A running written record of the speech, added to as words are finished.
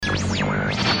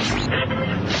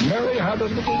Mary had a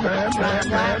little lamb.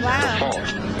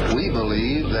 We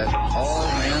believe that all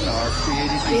men are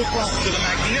created equal. To the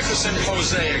magnificent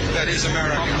mosaic that is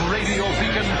America. From radio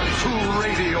beacon to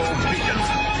radio beacon.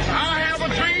 I have a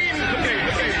dream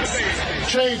today.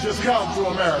 Change has come to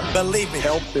America. Believe me.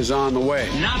 Help is on the way.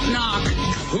 Knock, knock.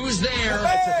 Who's there?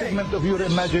 It's a figment of your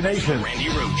imagination. Randi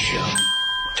Rhodes Show.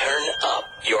 Turn up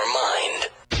your mind.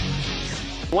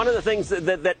 One of the things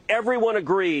that everyone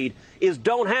agreed is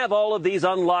don't have all of these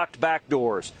unlocked back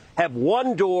doors. Have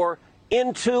one door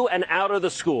into and out of the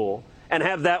school, and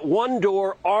have that one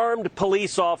door armed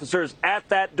police officers at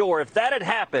that door. If that had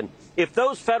happened, if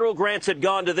those federal grants had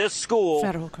gone to this school,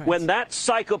 when that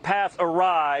psychopath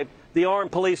arrived, the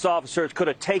armed police officers could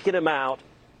have taken him out,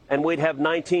 and we'd have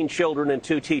 19 children and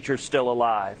 2 teachers still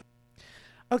alive.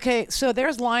 Okay, so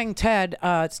there's Lying Ted.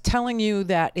 It's telling you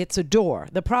that it's a door.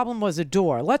 The problem was a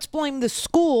door. Let's blame the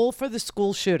school for the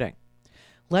school shooting.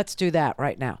 Let's do that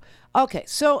right now. Okay,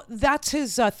 so that's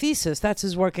his thesis. That's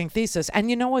his working thesis. And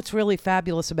you know what's really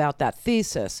fabulous about that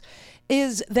thesis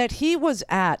is that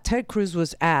Ted Cruz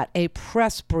was at a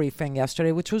press briefing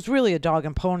yesterday, which was really a dog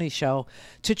and pony show,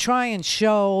 to try and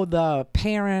show the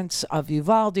parents of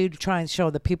Uvalde, to try and show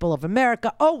the people of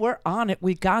America, oh, we're on it.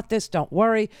 We got this. Don't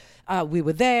worry. We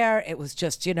were there. It was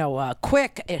just,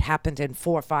 quick. It happened in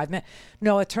 4 or 5 minutes.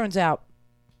 No, it turns out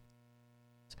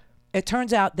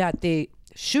that the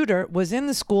shooter was in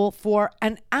the school for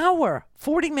an hour,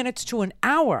 40 minutes to an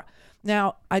hour.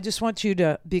 Now, I just want you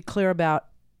to be clear about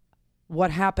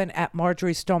what happened at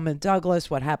Marjorie Stoneman Douglas,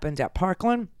 what happened at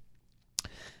Parkland.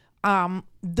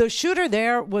 The shooter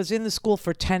there was in the school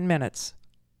for 10 minutes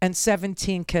and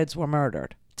 17 kids were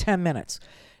murdered. 10 minutes.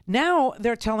 Now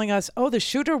they're telling us, the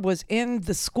shooter was in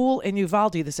the school in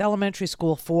Uvalde, this elementary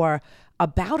school, for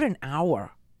about an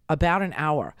hour.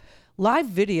 Live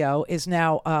video is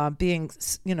now being,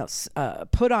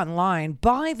 put online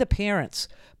by the parents,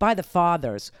 by the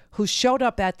fathers who showed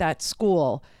up at that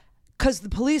school because the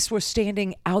police were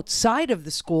standing outside of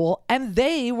the school and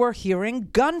they were hearing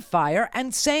gunfire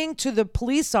and saying to the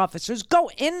police officers, go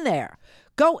in there,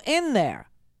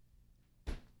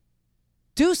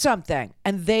 do something.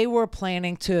 And they were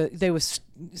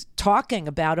talking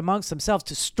about amongst themselves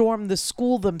to storm the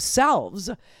school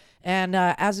themselves. And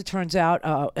as it turns out,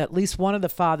 at least one of the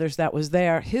fathers that was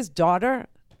there, his daughter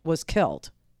was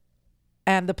killed.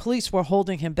 And the police were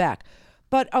holding him back.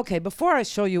 But, okay, before I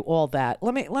show you all that,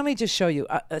 let me just show you.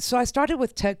 So I started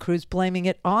with Ted Cruz blaming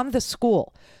it on the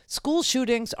school. School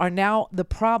shootings are now the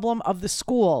problem of the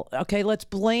school. Okay, let's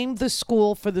blame the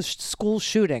school for the school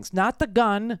shootings, not the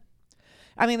gun.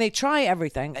 I mean, they try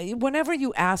everything. Whenever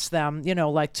you ask them,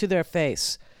 to their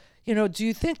face, do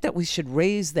you think that we should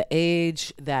raise the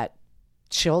age that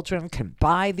children can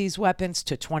buy these weapons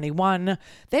to 21?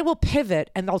 They will pivot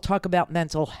and they'll talk about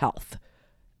mental health.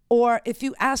 Or if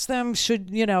you ask them,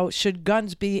 should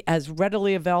guns be as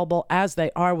readily available as they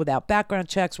are without background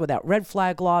checks, without red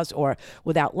flag laws, or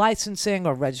without licensing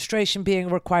or registration being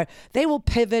required, they will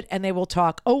pivot and they will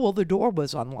talk, the door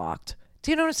was unlocked.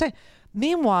 Do you know what I'm saying?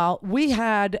 Meanwhile, we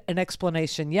had an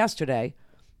explanation yesterday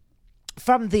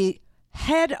from the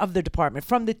head of the department,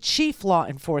 from the chief law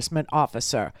enforcement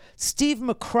officer, Steve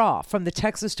McCraw from the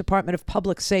Texas Department of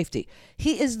Public Safety.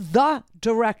 He is the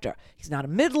director. He's not a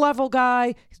mid-level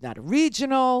guy. He's not a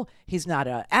regional. He's not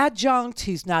an adjunct.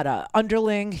 He's not an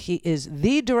underling. He is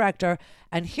the director.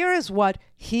 And here is what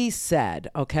he said,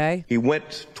 okay? He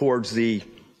went towards the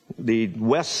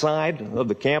west side of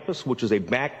the campus, which is a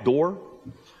back door.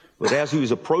 But as he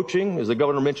was approaching, as the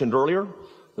governor mentioned earlier,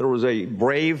 there was a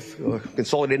brave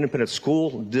Consolidated Independent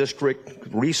School District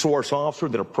resource officer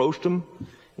that approached him,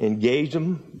 engaged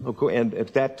him, and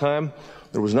at that time,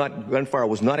 gunfire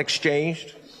was not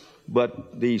exchanged,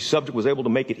 but the subject was able to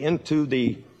make it into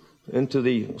the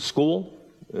school,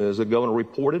 as the governor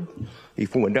reported. He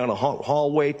went down a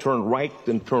hallway, turned right,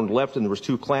 then turned left, and there was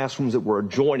 2 classrooms that were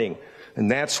adjoining,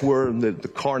 and that's where the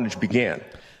carnage began.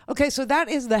 Okay, so that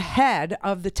is the head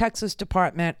of the Texas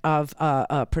Department of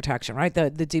Protection, right? The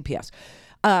DPS.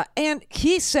 And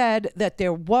he said that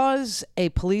there was a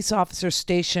police officer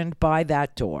stationed by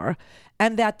that door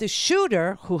and that the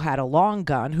shooter, who had a long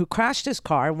gun, who crashed his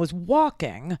car and was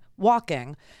walking,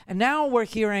 and now we're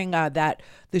hearing that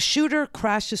the shooter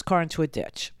crashed his car into a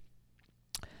ditch.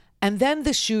 And then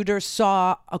the shooter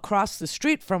saw across the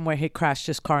street from where he crashed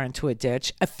his car into a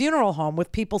ditch, a funeral home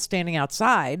with people standing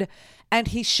outside, and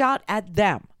he shot at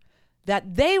them.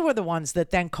 That they were the ones that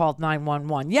then called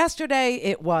 911. Yesterday,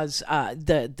 it was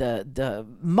the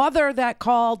mother that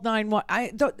called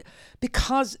 911.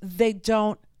 Because they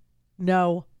don't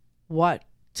know what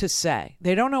to say.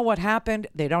 They don't know what happened.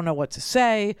 They don't know what to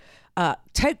say.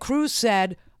 Ted Cruz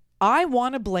said, I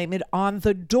want to blame it on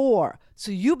the door.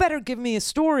 So you better give me a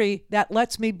story that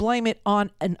lets me blame it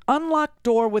on an unlocked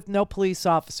door with no police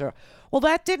officer. Well,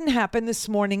 that didn't happen this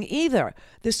morning either.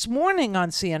 This morning on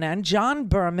CNN, John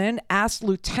Berman asked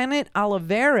Lieutenant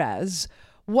Olivares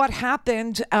what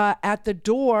happened at the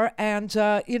door and,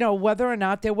 whether or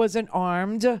not there was an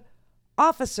armed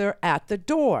officer at the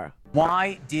door.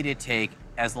 Why did it take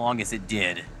as long as it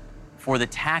did for the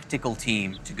tactical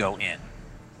team to go in?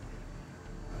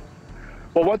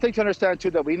 Well, one thing to understand, too,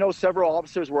 that we know several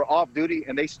officers were off duty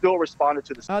and they still responded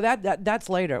to the... Oh, that's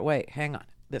later. Wait, hang on.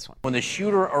 This one. When the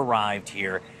shooter arrived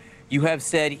here, you have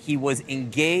said he was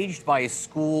engaged by a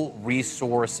school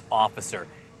resource officer.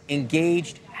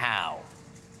 Engaged how?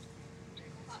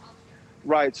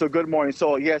 Right. So good morning.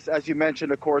 So, yes, as you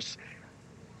mentioned, of course,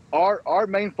 our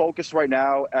main focus right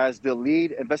now as the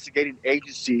lead investigating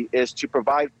agency is to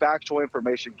provide factual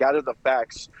information, gather the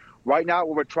facts. Right now,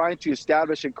 what we're trying to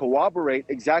establish and corroborate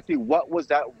exactly what was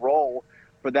that role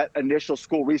for that initial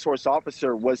school resource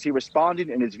officer. Was he responding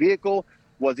in his vehicle?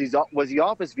 Was he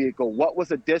off his vehicle? What was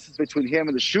the distance between him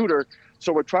and the shooter?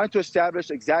 So we're trying to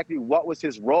establish exactly what was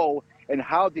his role and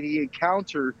how did he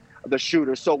encounter the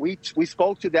shooter. So we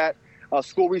spoke to that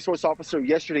school resource officer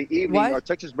yesterday evening. What? Our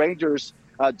Texas Rangers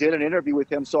did an interview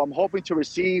with him. So I'm hoping to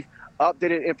receive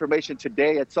updated information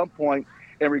today at some point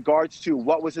in regards to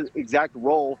what was his exact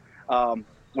role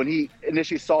when he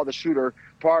initially saw the shooter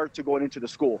prior to going into the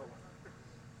school.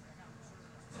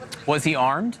 Was he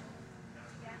armed?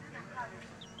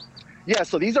 Yeah,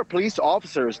 so these are police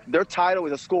officers. Their title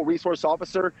is a school resource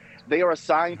officer. They are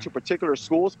assigned to particular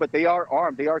schools, but they are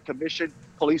armed. They are commissioned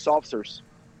police officers.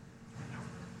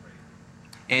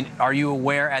 And are you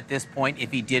aware at this point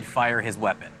if he did fire his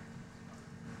weapon?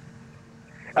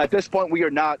 At this point, we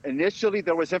are not. Initially,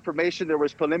 there was information, there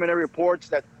was preliminary reports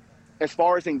that as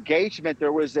far as engagement,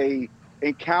 there was a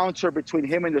encounter between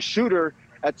him and the shooter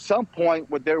at some point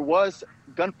where there was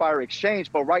gunfire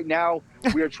exchange. But right now,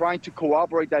 we are trying to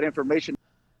corroborate that information.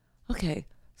 Okay.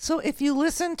 So if you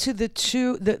listen to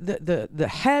the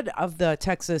head of the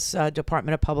Texas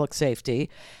Department of Public Safety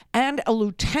and a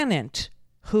lieutenant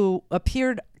who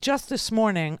appeared just this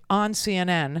morning on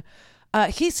CNN,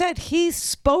 he said he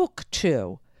spoke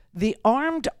to the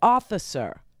armed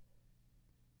officer.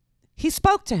 He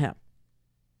spoke to him.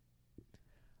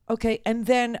 Okay, and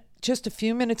then just a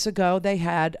few minutes ago, they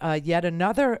had yet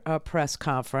another press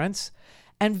conference.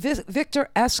 And Victor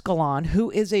Escalon,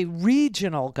 who is a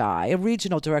regional guy, a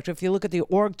regional director, if you look at the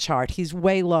org chart, he's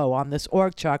way low on this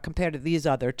org chart compared to these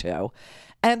other two.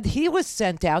 And he was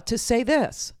sent out to say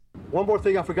this. One more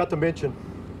thing I forgot to mention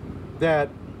that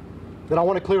I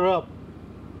want to clear up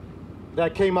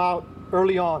that came out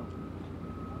early on.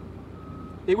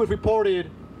 It was reported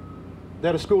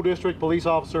that a school district police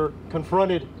officer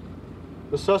confronted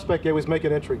the suspect that was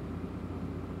making entry.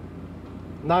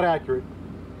 Not accurate.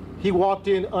 He walked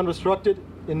in unrestricted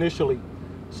initially.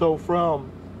 So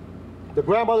from the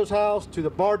grandmother's house to the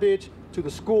bar ditch to the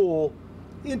school,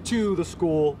 into the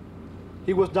school,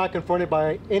 he was not confronted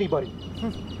by anybody.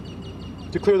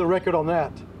 To clear the record on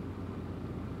that.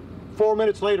 4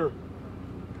 minutes later,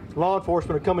 law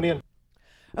enforcement are coming in.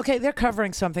 Okay, they're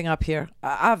covering something up here.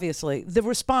 Obviously, the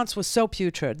response was so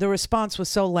putrid. The response was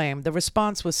so lame. The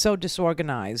response was so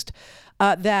disorganized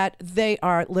that they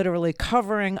are literally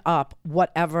covering up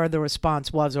whatever the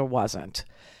response was or wasn't.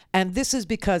 And this is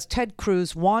because Ted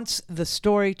Cruz wants the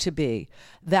story to be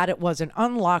that it was an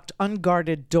unlocked,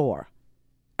 unguarded door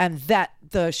and that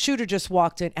the shooter just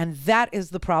walked in, and that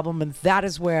is the problem, and that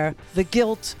is where the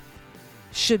guilt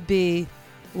should be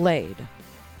laid.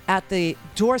 At the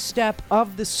doorstep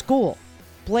of the school.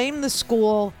 Blame the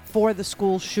school for the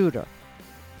school shooter.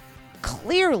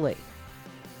 Clearly,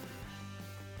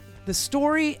 the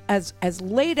story as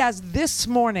late as this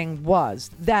morning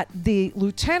was that the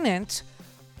lieutenant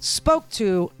spoke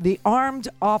to the armed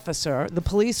officer, the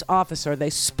police officer.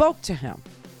 They spoke to him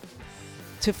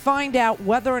to find out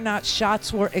whether or not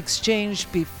shots were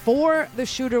exchanged before the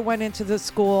shooter went into the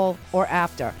school or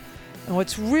after. And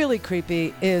what's really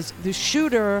creepy is the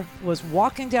shooter was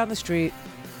walking down the street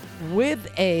with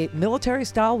a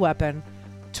military-style weapon,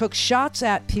 took shots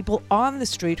at people on the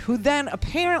street, who then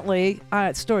apparently,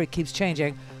 story keeps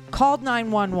changing, called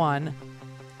 911,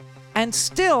 and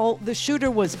still the shooter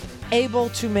was able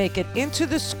to make it into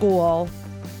the school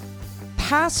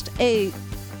past a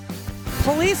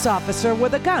police officer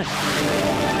with a gun.